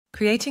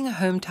Creating a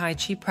home Tai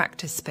Chi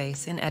practice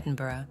space in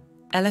Edinburgh.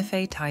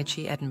 LFA Tai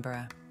Chi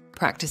Edinburgh.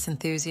 Practice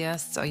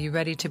enthusiasts, are you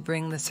ready to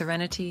bring the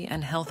serenity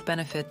and health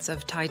benefits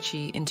of Tai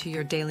Chi into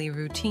your daily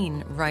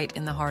routine right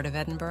in the heart of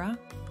Edinburgh?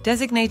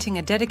 Designating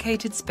a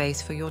dedicated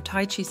space for your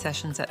Tai Chi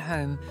sessions at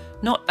home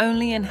not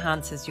only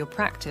enhances your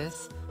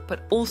practice,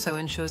 but also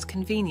ensures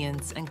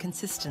convenience and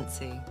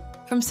consistency.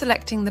 From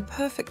selecting the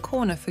perfect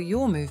corner for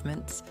your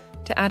movements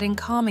to adding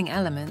calming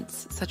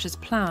elements such as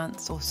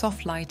plants or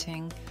soft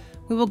lighting,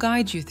 we will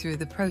guide you through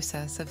the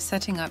process of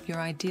setting up your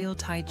ideal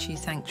Tai Chi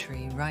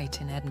sanctuary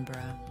right in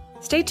Edinburgh.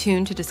 Stay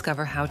tuned to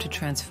discover how to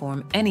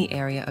transform any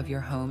area of your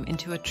home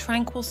into a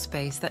tranquil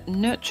space that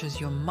nurtures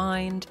your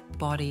mind,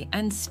 body,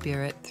 and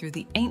spirit through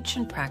the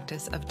ancient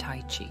practice of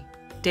Tai Chi.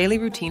 Daily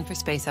routine for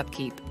space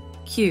upkeep.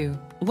 Q.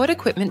 What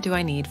equipment do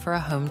I need for a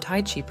home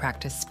Tai Chi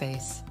practice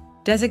space?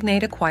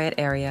 Designate a quiet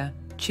area.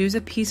 Choose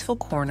a peaceful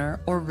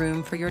corner or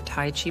room for your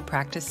Tai Chi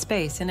practice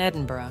space in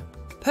Edinburgh.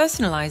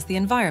 Personalize the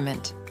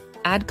environment.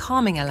 Add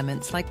calming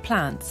elements like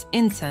plants,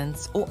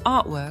 incense, or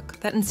artwork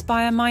that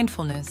inspire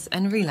mindfulness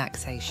and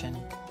relaxation.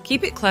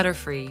 Keep it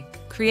clutter-free.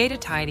 Create a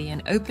tidy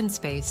and open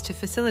space to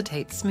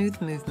facilitate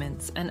smooth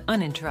movements and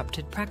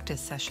uninterrupted practice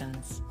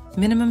sessions.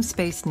 Minimum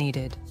space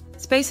needed.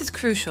 Space is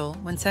crucial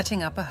when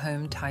setting up a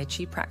home Tai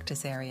Chi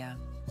practice area.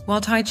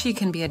 While Tai Chi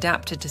can be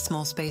adapted to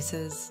small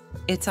spaces,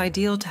 it's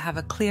ideal to have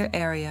a clear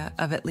area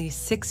of at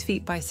least 6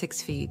 feet by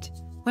 6 feet.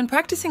 When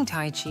practicing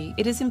Tai Chi,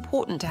 it is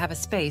important to have a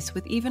space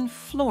with even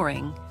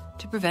flooring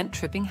to prevent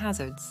tripping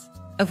hazards.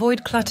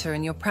 Avoid clutter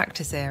in your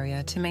practice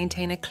area to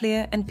maintain a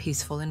clear and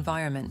peaceful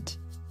environment.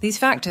 These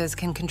factors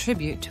can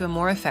contribute to a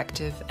more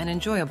effective and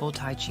enjoyable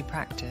Tai Chi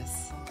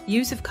practice.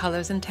 Use of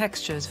colors and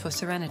textures for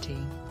serenity.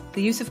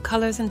 The use of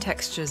colors and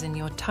textures in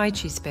your Tai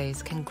Chi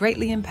space can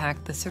greatly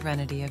impact the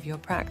serenity of your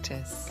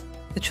practice.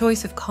 The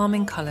choice of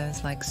calming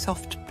colors like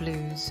soft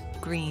blues,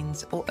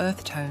 greens, or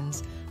earth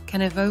tones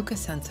can evoke a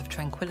sense of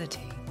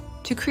tranquility.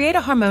 To create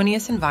a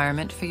harmonious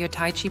environment for your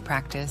Tai Chi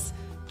practice,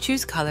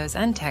 choose colors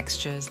and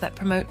textures that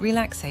promote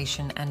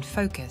relaxation and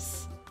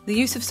focus. The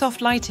use of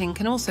soft lighting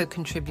can also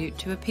contribute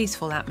to a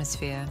peaceful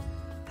atmosphere,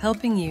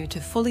 helping you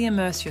to fully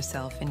immerse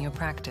yourself in your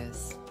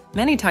practice.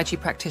 Many Tai Chi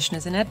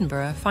practitioners in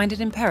Edinburgh find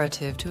it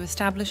imperative to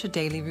establish a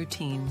daily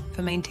routine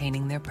for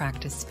maintaining their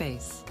practice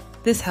space.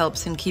 This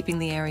helps in keeping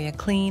the area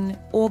clean,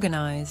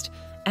 organized,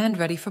 and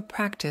ready for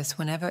practice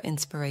whenever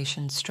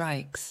inspiration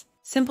strikes.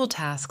 Simple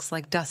tasks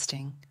like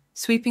dusting,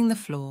 sweeping the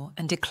floor,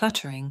 and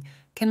decluttering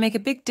can make a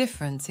big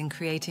difference in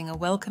creating a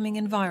welcoming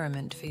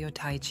environment for your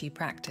Tai Chi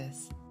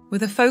practice.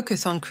 With a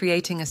focus on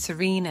creating a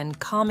serene and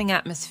calming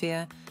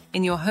atmosphere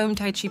in your home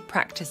Tai Chi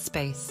practice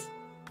space,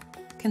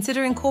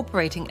 consider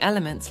incorporating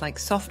elements like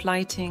soft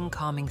lighting,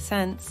 calming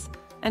scents,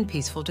 and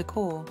peaceful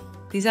decor.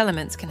 These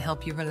elements can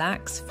help you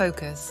relax,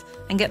 focus,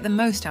 and get the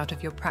most out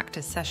of your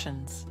practice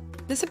sessions.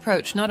 This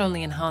approach not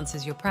only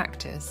enhances your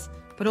practice,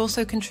 but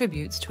also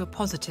contributes to a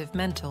positive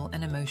mental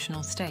and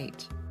emotional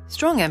state.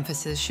 Strong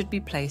emphasis should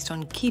be placed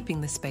on keeping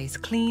the space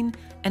clean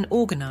and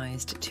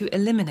organized to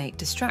eliminate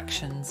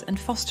distractions and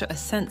foster a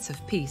sense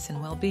of peace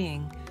and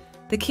well-being.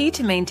 The key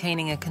to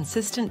maintaining a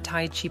consistent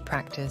Tai Chi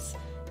practice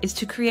is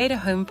to create a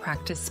home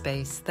practice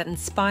space that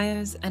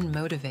inspires and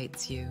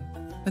motivates you.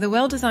 With a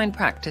well-designed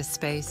practice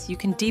space, you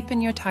can deepen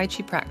your Tai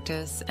Chi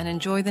practice and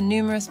enjoy the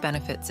numerous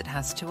benefits it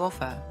has to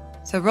offer.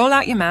 So roll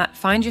out your mat,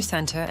 find your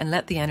center, and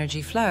let the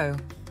energy flow.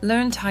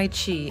 Learn Tai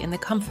Chi in the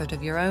comfort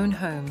of your own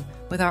home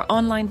with our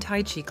online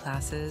Tai Chi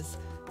classes.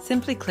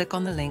 Simply click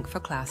on the link for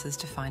classes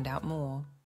to find out more.